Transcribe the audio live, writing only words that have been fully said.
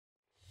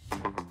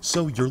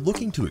So you're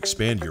looking to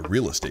expand your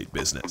real estate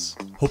business,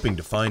 hoping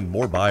to find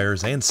more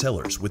buyers and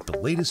sellers with the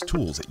latest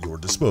tools at your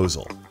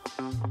disposal.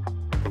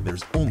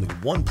 There's only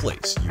one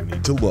place you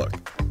need to look: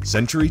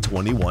 Century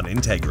 21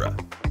 Integra.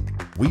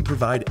 We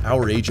provide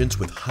our agents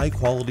with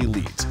high-quality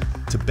leads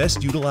to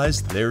best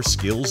utilize their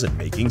skills in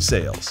making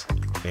sales.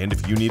 And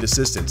if you need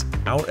assistance,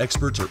 our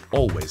experts are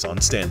always on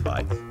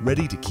standby,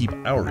 ready to keep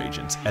our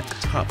agents at the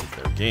top of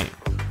their game.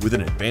 With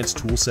an advanced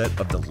toolset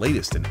of the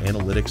latest in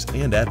analytics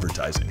and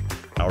advertising,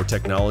 our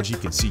technology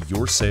can see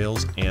your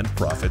sales and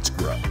profits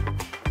grow.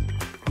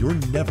 You're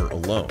never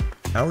alone.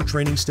 Our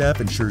training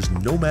staff ensures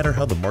no matter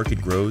how the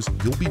market grows,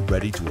 you'll be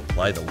ready to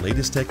apply the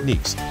latest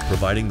techniques,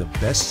 providing the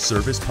best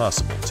service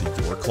possible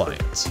to your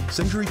clients.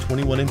 Century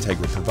 21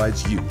 Integra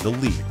provides you the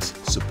leads,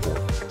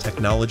 support,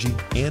 technology,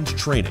 and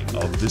training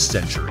of the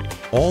century,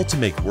 all to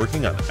make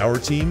working on our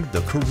team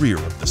the career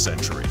of the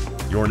century.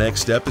 Your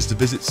next step is to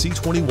visit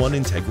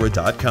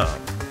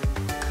c21integra.com.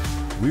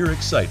 We're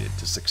excited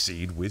to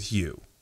succeed with you.